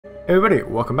Hey everybody,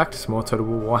 welcome back to some more Total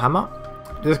War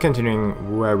Warhammer. Just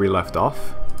continuing where we left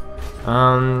off.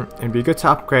 It'd be good to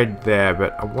upgrade there,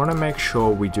 but I want to make sure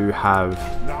we do have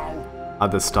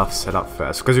other stuff set up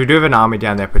first, because we do have an army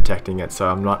down there protecting it, so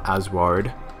I'm not as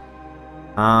worried.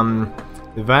 The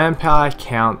vampire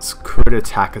counts could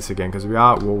attack us again, because we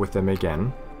are at war with them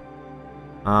again.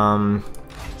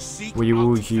 We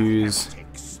will use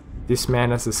this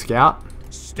man as a scout,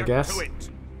 I guess.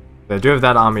 They do have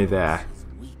that army there.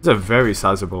 It's a very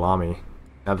sizable army,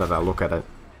 now that I look at it.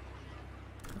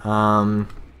 We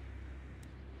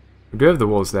do have the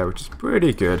walls there, which is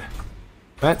pretty good.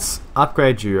 Let's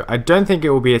upgrade you. I don't think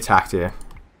it will be attacked here.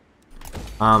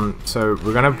 So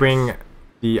we're gonna bring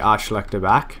the elector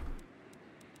back,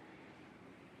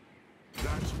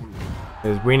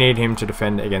 because we need him to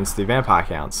defend against the vampire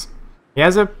counts. He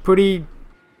has a pretty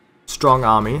strong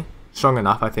army, strong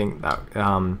enough, I think, that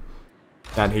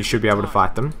that he should be able to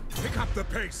fight them.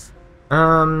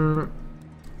 One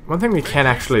thing we can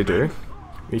actually do,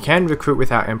 we can recruit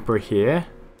with our emperor here.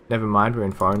 Never mind, we're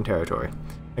in foreign territory.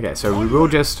 Okay, so we will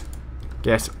just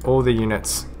get all the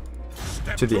units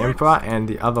to the emperor and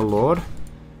the other lord,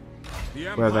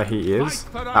 wherever he is,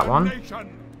 that one.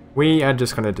 We are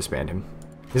just going to disband him.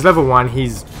 He's level 1,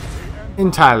 he's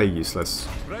entirely useless,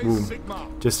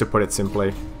 just to put it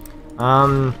simply.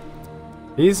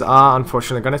 These are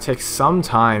unfortunately going to take some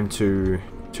time to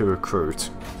recruit.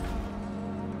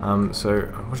 So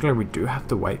unfortunately we do have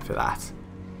to wait for that.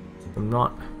 I'm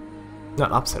not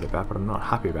upset about it, but I'm not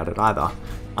happy about it either.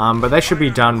 But they should be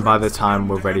done by the time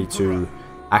we're ready to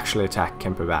actually attack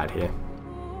Kemperbad here.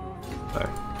 So,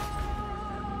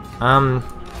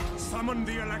 summon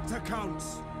the elector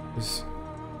counts.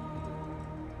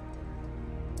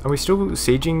 Are we still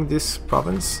sieging this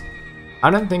province? I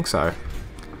don't think so.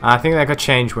 I think that got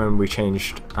changed when we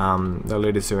changed the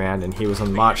leaders around, and he was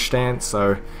on march stance,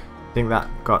 so I think that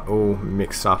got all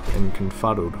mixed up and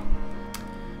confuddled.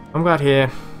 I'm glad here.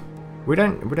 We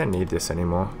don't need this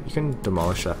anymore. You can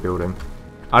demolish that building.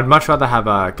 I'd much rather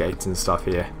have gates and stuff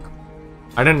here.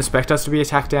 I don't expect us to be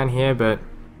attacked down here, but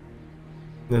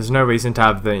there's no reason to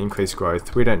have the increased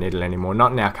growth. We don't need it anymore,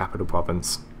 not in our capital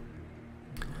province.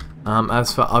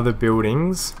 As for other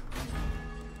buildings,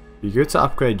 it'd be good to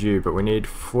upgrade you, but we need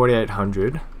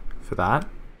 4,800 for that.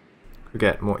 We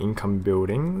get more income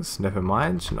buildings. Never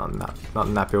mind, not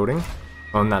in that building,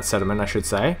 or in that settlement, I should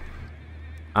say.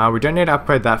 We don't need to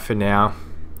upgrade that for now.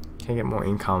 Can get more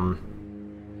income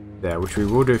there, which we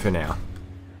will do for now.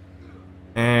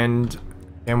 And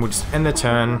we'll just end the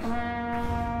turn.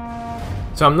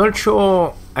 So I'm not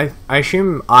sure. I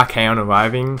assume Archaon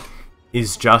arriving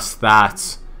is just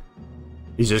that.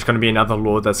 He's just going to be another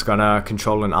lord that's going to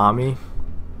control an army.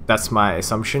 That's my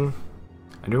assumption.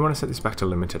 I do want to set this back to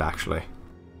limited, actually.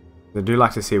 I do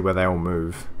like to see where they all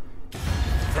move.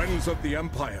 Friends of the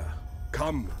Empire,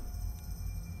 come.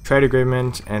 Trade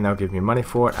agreement, and they'll give me money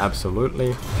for it,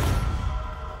 absolutely.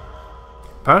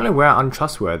 Apparently we're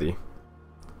untrustworthy,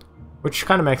 which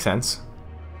kind of makes sense,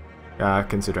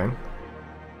 considering.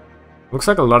 Looks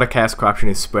like a lot of chaos corruption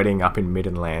is spreading up in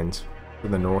Midland to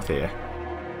the north here.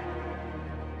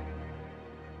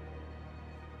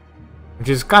 Which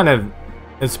is kind of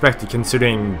expected,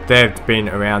 considering they've been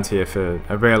around here for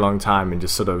a very long time and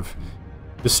just sort of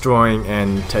destroying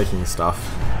and taking stuff.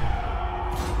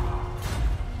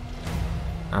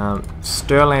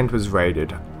 Stirland was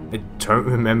raided. I don't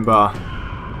remember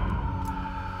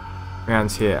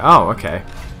around here. Oh, okay.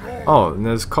 Oh, and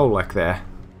there's Kolek there.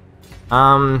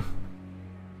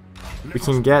 We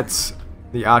can get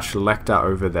the elector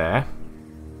over there.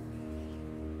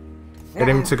 Get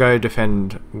him to go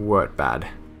defend Wurtbad.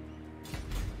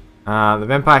 The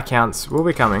vampire counts will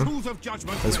be coming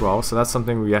as well, so that's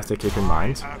something we have to keep in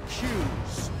mind.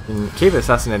 And keep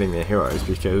assassinating their heroes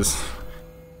because,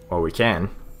 well, we can.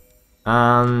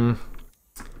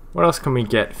 What else can we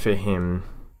get for him?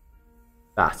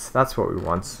 That's what we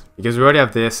want, because we already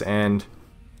have this, and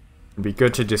it'd be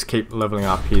good to just keep leveling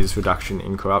up his reduction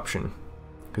in corruption,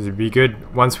 because it'd be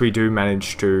good once we do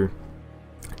manage to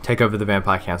take over the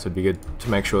vampire counts. It'd be good to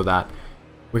make sure that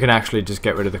we can actually just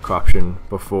get rid of the corruption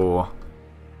before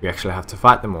we actually have to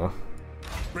fight them all.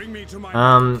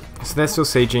 So they're still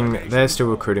sieging, they're still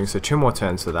recruiting, so 2 more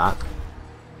turns for that,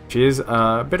 which is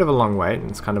a bit of a long wait,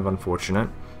 and it's kind of unfortunate.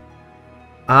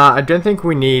 I don't think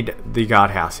we need the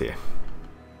guardhouse here.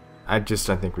 I just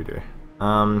don't think we do.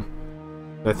 I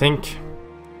think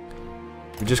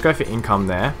we just go for income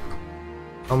there.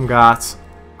 Omgart,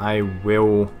 I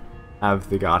will have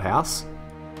the guardhouse.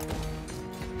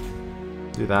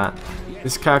 Do that.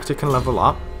 This character can level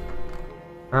up.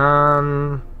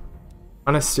 On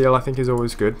a steal, I think, is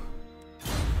always good.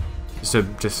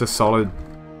 just a solid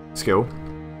skill.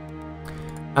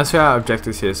 As for our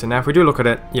objectives here, so now if we do look at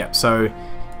it, yeah, so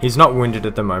he's not wounded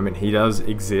at the moment, he does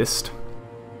exist.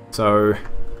 So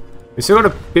we've still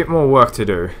got a bit more work to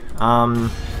do.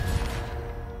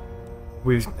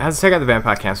 We've had to take out the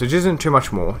vampire camps, which isn't too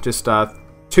much more, just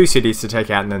 2 cities to take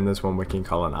out, and then there's 1 we can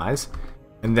colonize.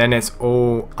 And then it's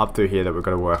all up through here that we've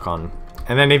got to work on.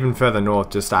 And then even further north,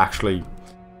 just to actually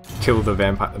kill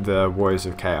the Warriors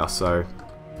of Chaos. So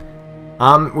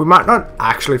we might not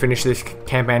actually finish this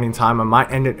campaign in time. I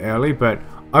might end it early, but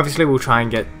obviously we'll try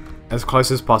and get as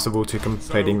close as possible to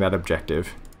completing that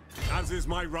objective. As is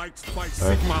my right by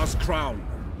Sigmar's crown.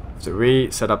 So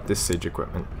we set up this siege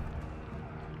equipment.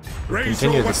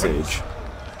 Continue the siege.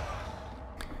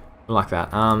 Like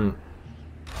that.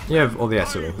 You have all the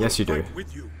artillery. Yes, you do.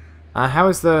 How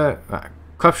is the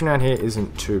corruption around here?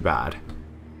 Isn't too bad.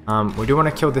 We do want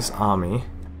to kill this army.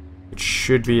 It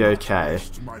should be okay.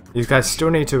 These guys still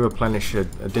need to replenish a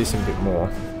decent bit more.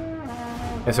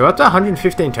 Yeah, so we're up to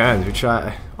 115 turns, which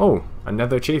oh,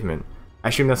 another achievement. I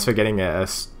assume that's for getting a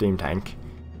steam tank.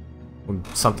 Or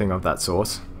something of that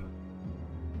sort.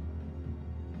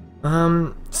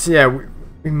 So yeah,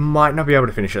 we might not be able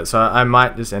to finish it, so I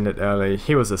might just end it early.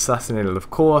 He was assassinated,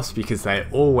 of course, because they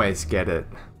always get it.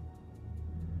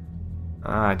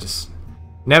 Just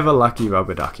never lucky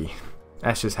rubber ducky.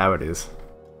 That's just how it is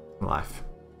in life.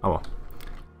 Oh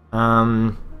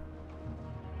well.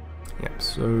 Yep,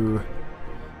 so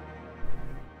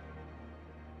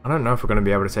I don't know if we're going to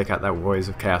be able to take out that Warriors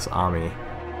of Chaos army.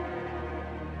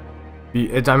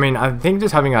 I mean, I think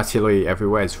just having artillery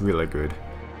everywhere is really good.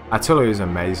 Artillery is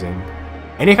amazing.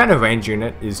 Any kind of range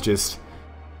unit is just,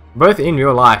 both in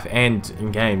real life and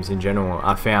in games in general,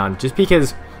 I found, just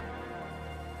because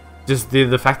just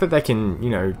the fact that they can, you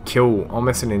know, kill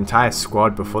almost an entire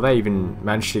squad before they even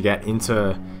manage to get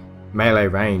into melee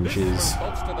range is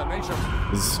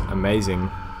amazing.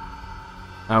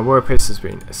 Warrior Priest has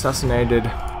been assassinated.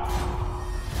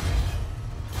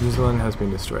 New Zealand has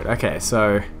been destroyed. Okay,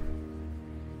 so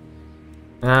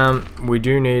we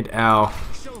do need our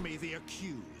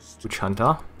Witch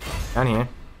Hunter down here.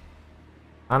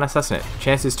 And assassinate.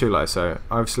 Chance is too low, so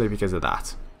obviously because of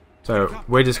that. So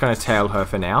we're just going to tail her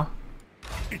for now.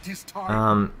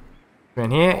 Down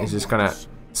here is just going to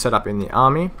set up in the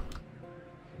army.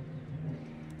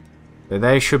 So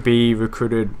they should be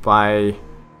recruited by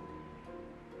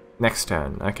next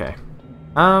turn. Okay.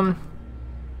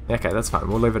 Okay, that's fine.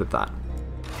 We'll leave it at that.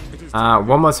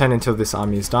 One more turn until this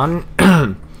army is done.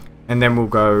 And then we'll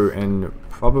go and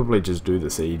probably just do the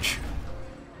siege.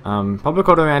 Public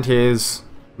order around here is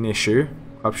an issue.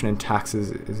 Corruption and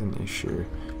taxes is an issue.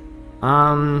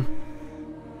 Right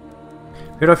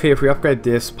off here, if we upgrade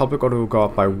this, public order will go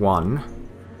up by 1.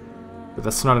 But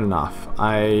that's not enough.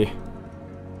 We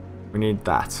need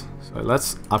that. So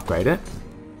let's upgrade it.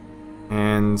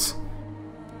 And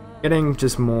getting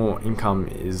just more income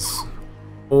is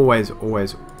always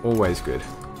good.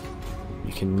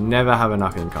 You can never have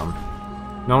enough income.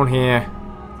 No one here.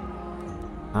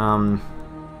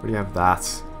 What do you have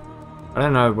that? I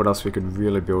don't know what else we could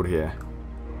really build here.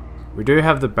 We do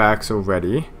have the barracks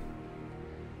already.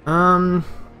 That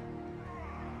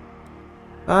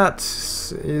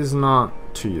is not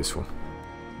too useful.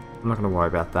 I'm not going to worry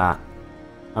about that.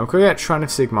 We could get Shrine of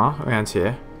Sigmar around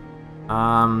here.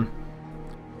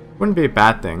 Wouldn't be a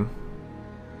bad thing.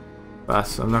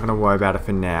 But I'm not going to worry about it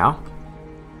for now.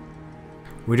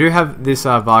 We do have this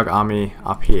Varg army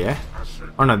up here.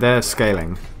 Oh no, they're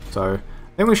scaling. So I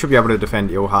think we should be able to defend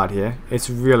Ilhard here. It's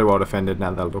really well defended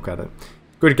now that I look at it.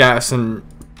 Good garrison.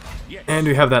 And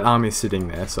we have that army sitting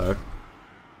there, so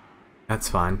that's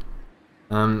fine.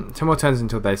 2 more turns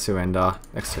until they surrender.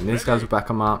 Next turn these guys will back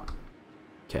them up.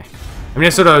 Okay. I'm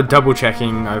just sort of double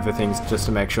checking over things just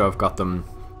to make sure I've got them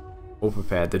all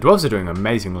prepared. The Dwarfs are doing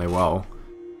amazingly well.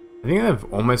 I think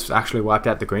they've almost actually wiped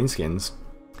out the Greenskins.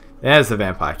 There's the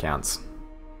vampire counts.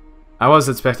 I was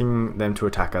expecting them to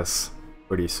attack us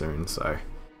pretty soon, so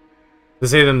to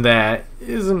see them there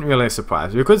isn't really a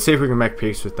surprise. We could see if we can make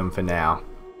peace with them for now,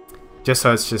 just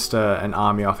so it's just an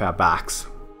army off our backs.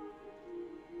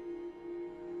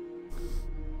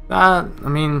 I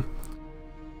mean,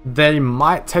 they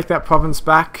might take that province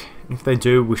back. If they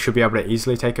do, we should be able to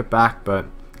easily take it back, but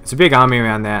it's a big army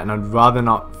around there, and I'd rather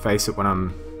not face it when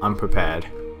I'm unprepared.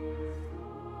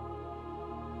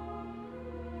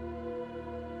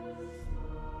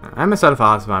 I'm excited for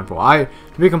Hearts of Iron 4.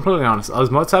 To be completely honest, I was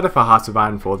more excited for Hearts of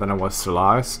Iron 4 than I was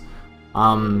Stellaris.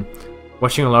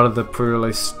 Watching a lot of the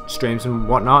pre-release streams and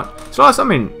whatnot. Stellaris, I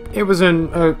mean, it was an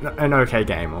okay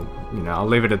game. You know, I'll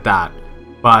leave it at that.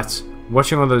 But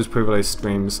watching all those pre-release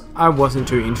streams, I wasn't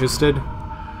too interested.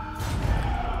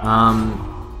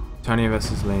 Tony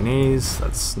versus Leonese,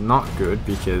 that's not good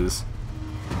because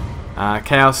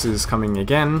Chaos is coming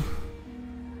again.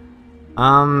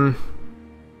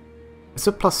 Is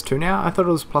it +2 now? I thought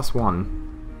it was +1.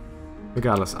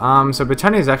 Regardless. So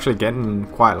Britannia is actually getting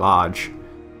quite large.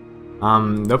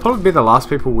 They'll probably be the last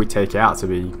people we take out, to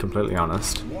be completely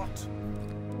honest.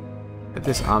 Get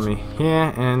this army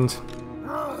here, and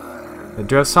they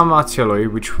do have some artillery,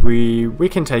 which we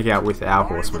can take out with our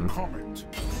horsemen.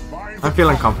 I'm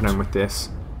feeling confident with this.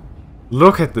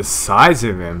 Look at the size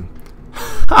of him.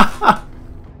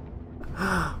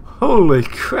 Holy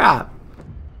crap.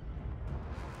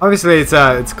 Obviously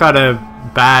it's quite a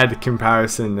bad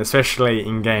comparison, especially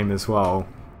in game as well.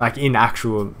 Like in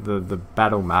actual the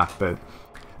battle map, but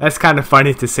that's kind of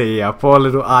funny to see. Our poor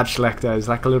little Arch-Lector is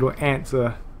like a little ant to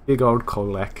a big old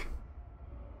Kolek.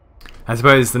 I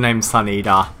suppose the name Sun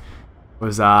Eater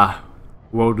was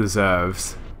well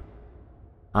deserved.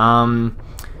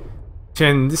 So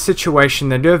in this situation,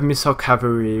 they do have missile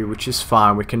cavalry, which is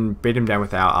fine. We can beat them down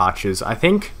with our archers. I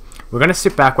think we're going to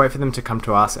sit back, wait for them to come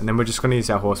to us, and then we're just going to use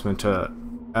our horsemen to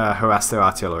harass their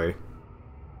artillery.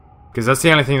 Because that's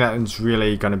the only thing that is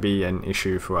really going to be an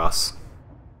issue for us.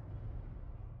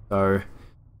 So,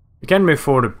 we can move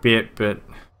forward a bit, but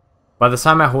by the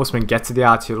time our horsemen get to the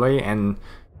artillery, and,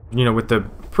 you know, with the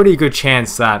pretty good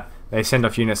chance that they send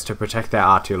off units to protect their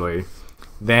artillery,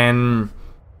 then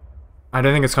I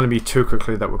don't think it's going to be too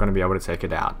quickly that we're going to be able to take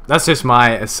it out. That's just my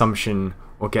assumption,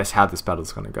 or guess how this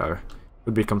battle's going to go. It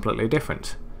would be completely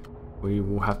different. We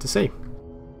will have to see.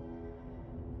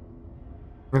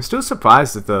 I'm still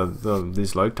surprised at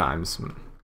these load times.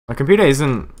 My computer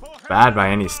isn't bad by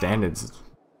any standards. It's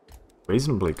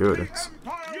reasonably good. It's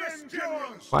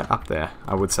quite up there,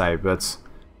 I would say, but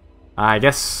I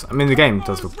guess, I mean, the game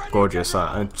does look gorgeous,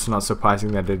 so it's not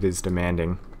surprising that it is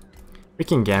demanding. We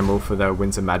can gamble for the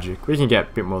Winds of Magic. We can get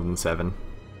a bit more than 7.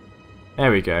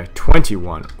 There we go,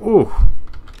 21. Ooh,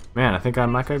 man, I think I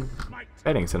might go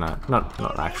betting tonight.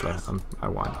 Not actually, I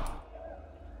won.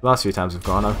 The last few times we've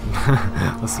gone,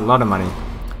 I've lost a lot of money.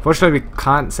 Fortunately, we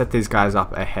can't set these guys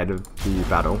up ahead of the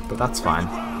battle, but that's fine.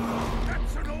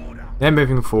 They're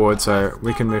moving forward, so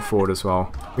we can move forward as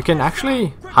well. We can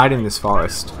actually hide in this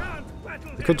forest.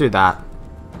 We could do that.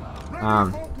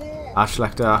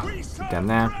 Arch-Lector, down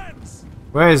there.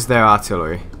 Where is their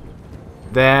artillery?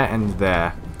 There and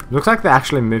there. Looks like they're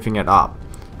actually moving it up,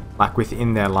 like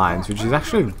within their lines, which is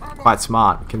actually quite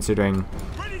smart, considering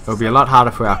it'll be a lot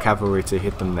harder for our cavalry to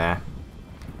hit them there.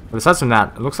 But aside from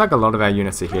that, it looks like a lot of our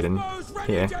units are hidden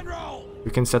here.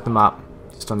 We can set them up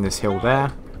just on this hill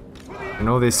there, and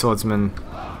all these swordsmen,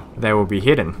 they will be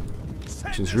hidden,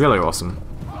 which is really awesome.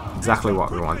 Exactly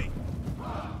what we want.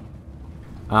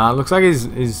 Looks like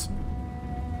he's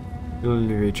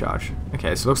recharge.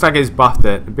 Okay, so looks like he's buffed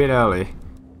it a bit early.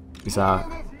 He's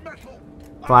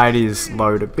fired his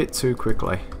load a bit too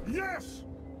quickly.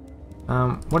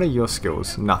 What are your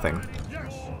skills? Nothing.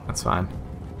 That's fine.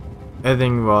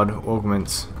 Earthing rod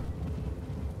augments.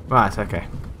 Right, okay.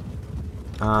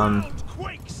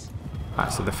 Right,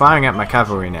 so they're firing at my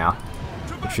cavalry now,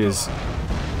 which is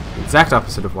the exact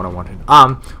opposite of what I wanted.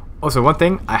 Also one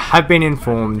thing, I have been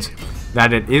informed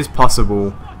that it is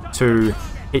possible to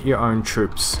hit your own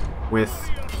troops with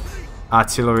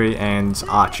artillery and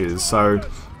archers. So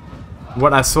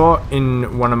what I saw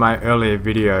in one of my earlier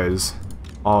videos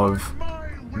of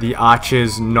the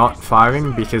archers not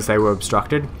firing because they were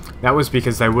obstructed, that was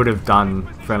because they would have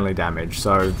done friendly damage.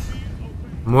 So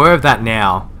more of that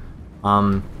now.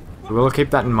 We'll keep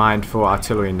that in mind for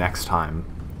artillery next time.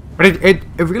 But it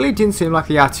really didn't seem like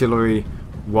the artillery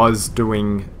was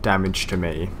doing damage to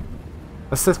me.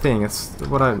 That's the thing, it's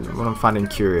what I'm finding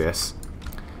curious.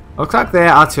 It looks like their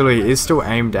artillery is still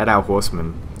aimed at our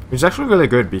horsemen, which is actually really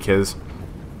good because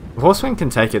the horsemen can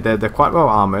take it. They're quite well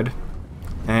armored,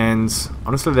 and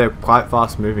honestly they're quite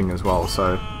fast moving as well,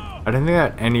 so I don't think they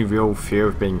have any real fear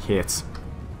of being hit.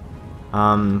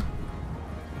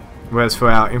 Whereas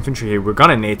for our infantry here, we're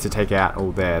gonna need to take out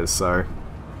all theirs, so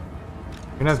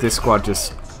we're gonna have this squad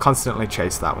just constantly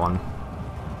chase that one.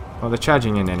 Well, they're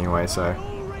charging in anyway, so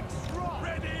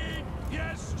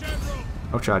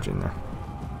I'll charge in there.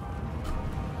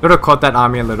 Could have caught that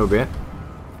army a little bit.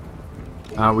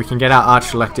 We can get our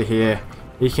Arch-Lector here.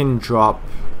 He can drop.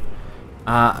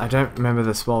 I don't remember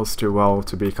the spells too well,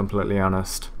 to be completely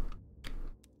honest.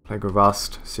 Plague of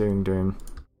Rust, Searing Doom.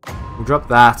 We'll drop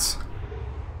that.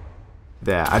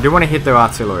 There. I do want to hit their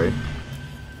artillery,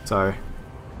 so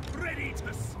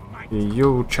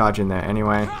you'll charge in there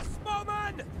anyway.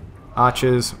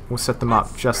 Archers, we'll set them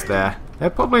up just there. They're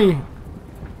probably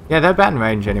Yeah, they're bad in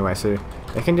range anyway, so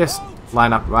they can just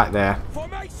line up right there.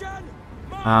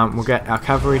 We'll get our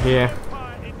cavalry here.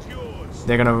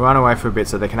 They're going to run away for a bit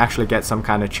so they can actually get some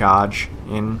kind of charge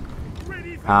in.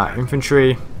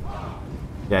 Infantry,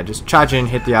 yeah, just charge in,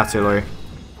 hit the artillery.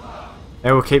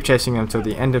 They will keep chasing them till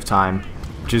the end of time,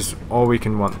 which is all we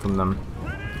can want from them.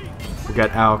 We'll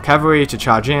get our cavalry to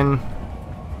charge in.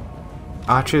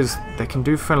 Archers, they can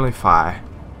do friendly fire.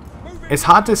 It's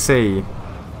hard to see.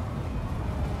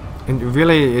 And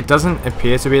really, it doesn't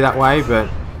appear to be that way, but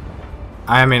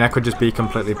I mean, I could just be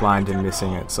completely blind and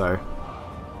missing it, so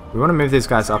we want to move these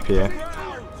guys up here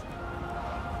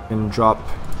and drop.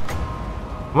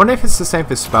 I wonder if it's the same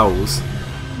for spells.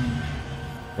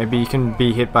 Maybe you can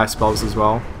be hit by spells as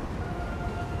well.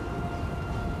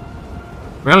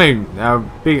 Really, our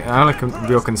only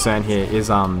real concern here is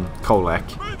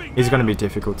Kolek. He's going to be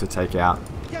difficult to take out.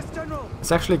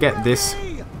 Let's actually get this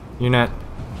unit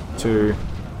to,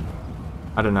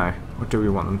 I don't know, what do we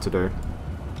want them to do?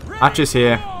 Archers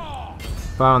here,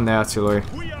 fire on their artillery.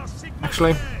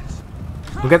 Actually,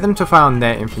 we'll get them to fire on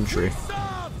their infantry.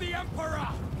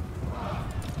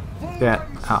 Get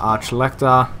our arch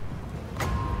elector.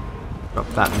 Drop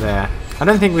that there. I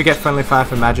don't think we get friendly fire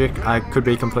for magic. I could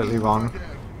be completely wrong.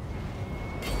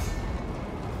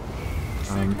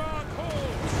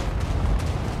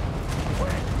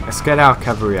 Let's get our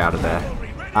cavalry out of there.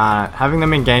 Having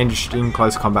them engaged in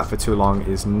close combat for too long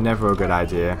is never a good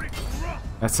idea.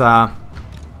 Let's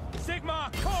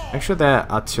make sure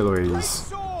their artillery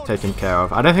is taken care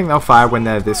of. I don't think they'll fire when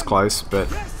they're this close, but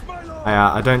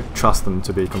I don't trust them,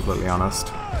 to be completely honest.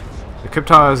 The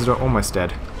Cryptars are almost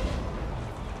dead,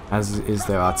 as is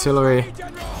their artillery.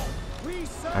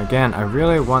 Again, I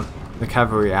really want the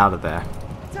cavalry out of there.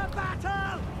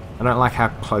 I don't like how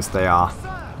close they are.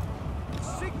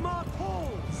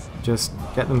 Just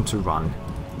get them to run.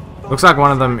 Looks like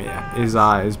one of them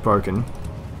is broken,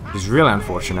 which is really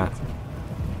unfortunate.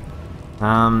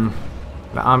 The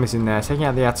army's in there, taking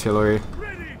out the artillery.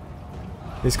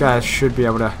 These guys should be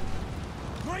able to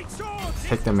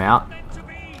take them out.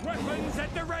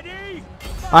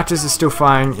 Archers are still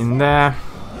firing in there.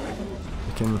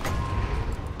 We can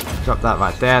drop that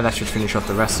right there. That should finish off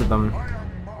the rest of them.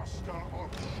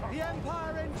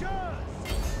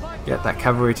 Get that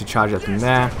cavalry to charge up in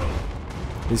there.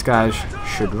 These guys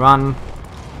should run.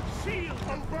 Do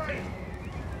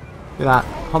that.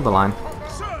 Hold the line.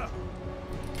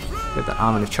 Get that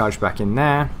armor to charge back in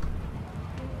there.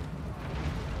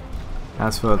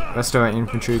 As for the rest of our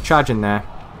infantry, charge in there.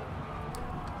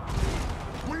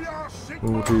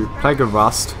 We'll do Plague of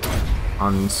Rust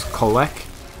on Kolek.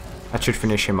 That should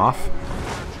finish him off.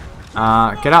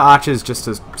 Get our archers just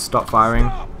to stop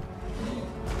firing,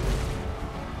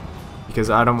 because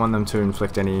I don't want them to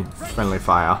inflict any friendly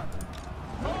fire.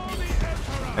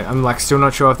 I'm like still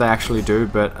not sure if they actually do,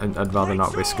 but I'd rather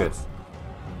not risk it.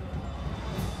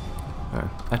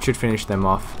 That should finish them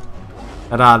off.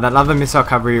 That other missile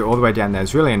cavalry all the way down there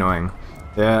is really annoying.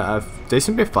 They're a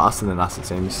decent bit faster than us, it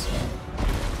seems.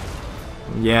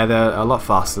 Yeah, they're a lot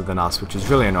faster than us, which is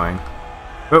really annoying.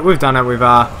 But we've done it. We've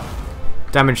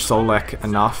damaged Solek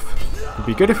enough. It'd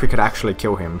be good if we could actually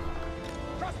kill him.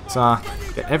 So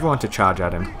get everyone to charge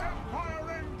at him.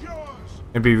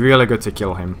 It'd be really good to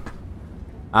kill him.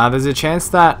 There's a chance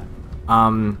that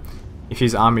if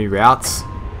his army routes,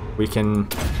 we can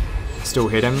still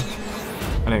hit him.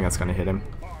 I think that's going to hit him.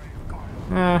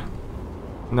 No,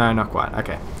 not quite.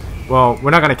 Okay. Well,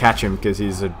 we're not going to catch him because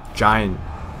he's a giant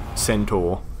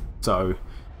centaur. So,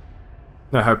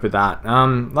 no hope of that.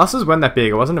 Losses weren't that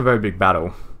big. It wasn't a very big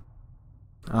battle.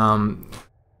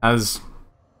 As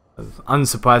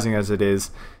unsurprising as it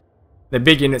is, the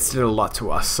big units did a lot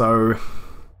to us. So,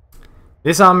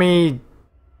 this army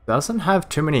doesn't have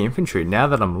too many infantry now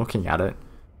that I'm looking at it.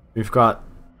 We've got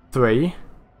 3,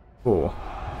 4.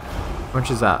 How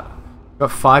much is that? We've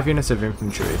got 5 units of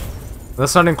infantry.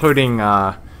 That's not including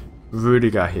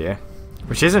Rudiger here,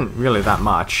 which isn't really that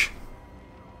much.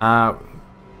 If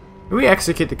we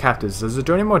execute the captives, does it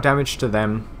do any more damage to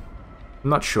them? I'm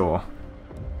not sure.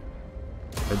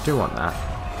 I do want that.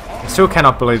 I still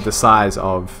cannot believe the size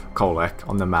of Kolek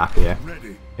on the map here.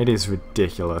 It is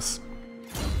ridiculous.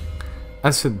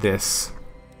 As for this,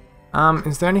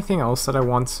 is there anything else that I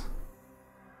want?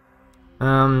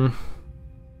 That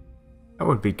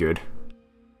would be good.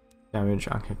 Damage,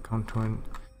 arcade contour.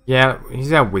 Yeah,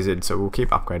 he's our wizard, so we'll keep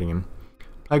upgrading him.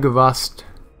 Plague of Rust.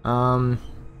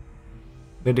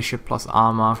 Leadership plus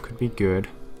armor could be good.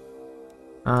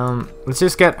 Let's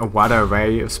just get a wider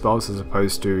array of spells as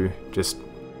opposed to just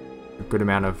a good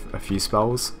amount of a few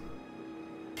spells.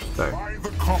 So,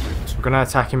 we're gonna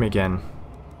attack him again.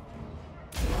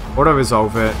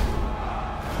 auto-resolve it.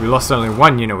 We lost only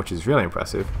 1 unit, which is really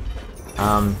impressive.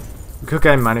 We could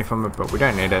gain money from it, but we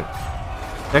don't need it.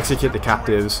 Execute the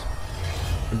captives.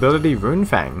 Ability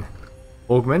Runefang.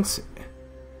 Augments.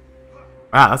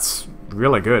 Wow, that's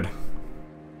really good.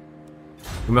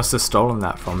 We must have stolen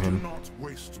that from him.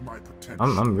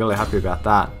 I'm really happy about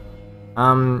that.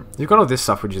 You've got all this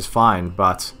stuff, which is fine,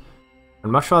 but I'd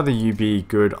much rather you be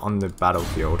good on the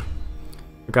battlefield.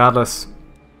 Regardless,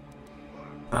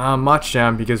 march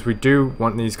down, because we do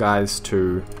want these guys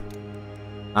to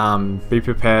be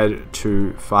prepared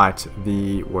to fight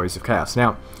the Warriors of Chaos.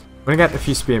 Now, I'm going to get a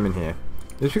few spearmen here,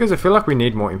 just because I feel like we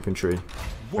need more infantry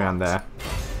around there.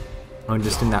 Or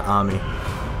just in that army.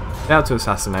 They're out to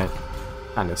assassinate.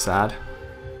 Kind of sad.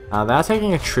 They are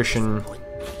taking attrition.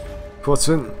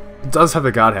 Portsmouth does have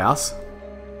a guardhouse.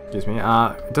 Excuse me.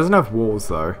 It doesn't have walls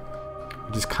though,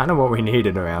 which is kind of what we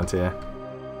needed around here.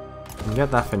 We can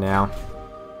get that for now.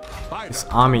 This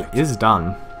army is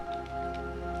done.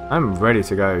 I'm ready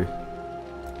to go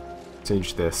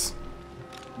siege this.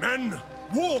 Men,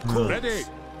 walk ready.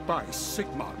 By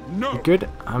Sigma, no. Good.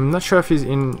 I'm not sure if he's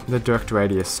in the direct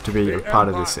radius to be a part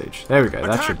of this siege. There we go.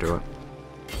 That should do it.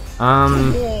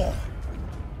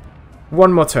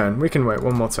 One more turn. We can wait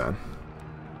one more turn.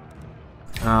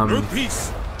 No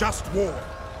peace, just war.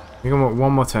 We can wait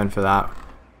one more turn for that.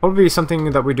 Probably something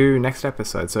that we do next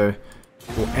episode. So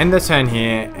we'll end the turn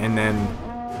here, and then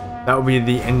that will be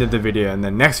the end of the video. And the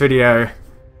next video,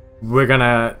 we're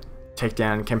gonna take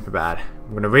down Kemperbad.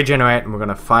 We're gonna regenerate, and we're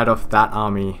gonna fight off that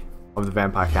army of the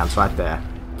vampire counts right there.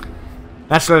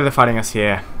 Naturally, they're fighting us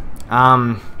here.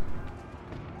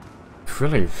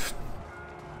 Really.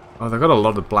 Oh, they've got a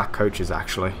lot of black coaches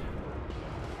actually.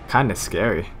 Kind of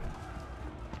scary.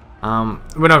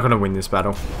 We're not gonna win this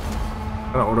battle.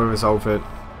 I'm gonna auto resolve it.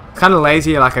 It's kind of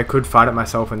lazy. Like I could fight it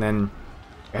myself, and then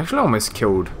I actually almost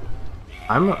killed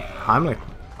Heinrich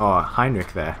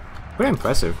there. Pretty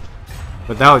impressive.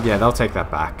 But they'll take that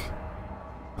back.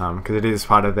 Because it is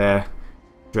part of their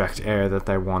direct area that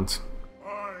they want.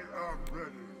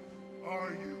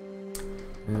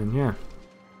 And yeah.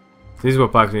 This is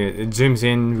what bugs me. It zooms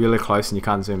in really close and you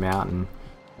can't zoom out, and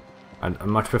I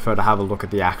much prefer to have a look at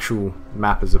the actual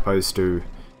map as opposed to,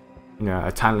 you know,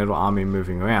 a tiny little army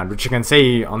moving around, which you can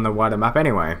see on the wider map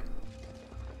anyway.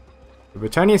 The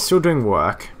Bretonnia is still doing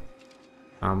work,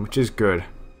 which is good.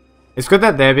 It's good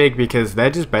that they're big because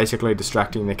they're just basically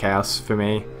distracting the chaos for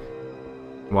me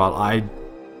while I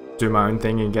do my own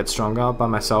thing and get stronger by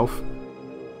myself.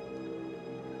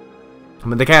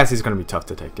 But the chaos is going to be tough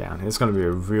to take down. It's going to be a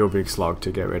real big slog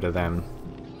to get rid of them.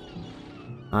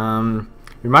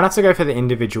 We might have to go for the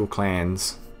individual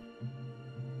clans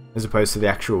as opposed to the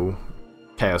actual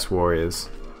chaos warriors.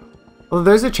 Although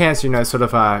there's a chance, you know, sort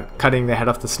of cutting the head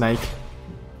off the snake.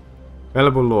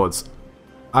 Available lords.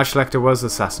 Elector was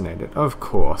assassinated, of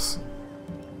course.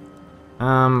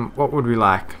 What would we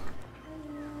like?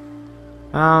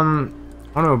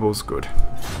 Honorable's good.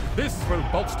 This will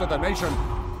bolster the nation.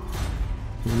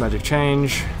 Magic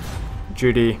change.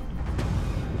 Duty.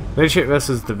 Leadership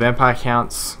versus the vampire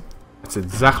counts. That's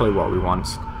exactly what we want.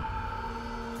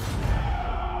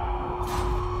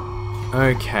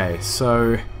 Okay,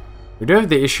 so we do have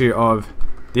the issue of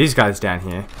these guys down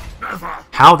here.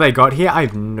 How they got here, I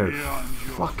have no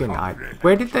fucking idea.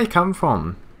 Where did they come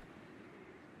from?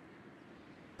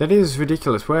 That is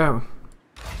ridiculous. Where?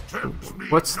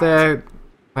 What's their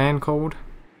clan called?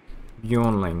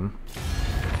 Bjornling.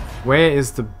 Where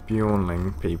is the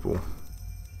Bjornling people?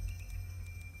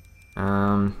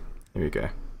 Here we go.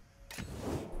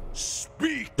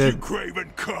 Speak, you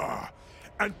craven cur,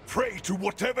 and pray to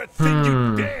whatever thing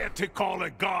you dare to call a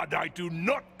god. I do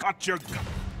not cut your gut.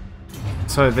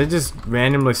 So they just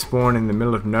randomly spawn in the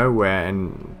middle of nowhere,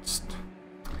 and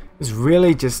it's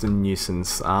really just a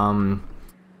nuisance.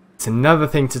 It's another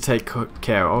thing to take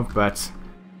care of, but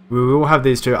we will have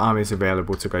these two armies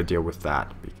available to go deal with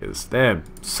that, because they're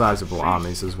sizable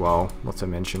armies as well, not to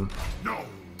mention.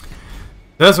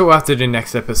 That's what we'll have to do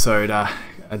next episode.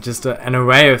 Just an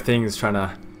array of things trying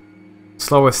to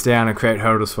slow us down and create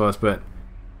hurdles for us, but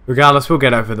regardless, we'll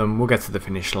get over them. We'll get to the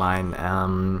finish line,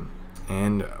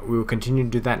 and we will continue to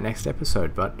do that next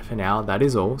episode. But for now, that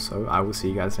is all, so I will see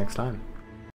you guys next time.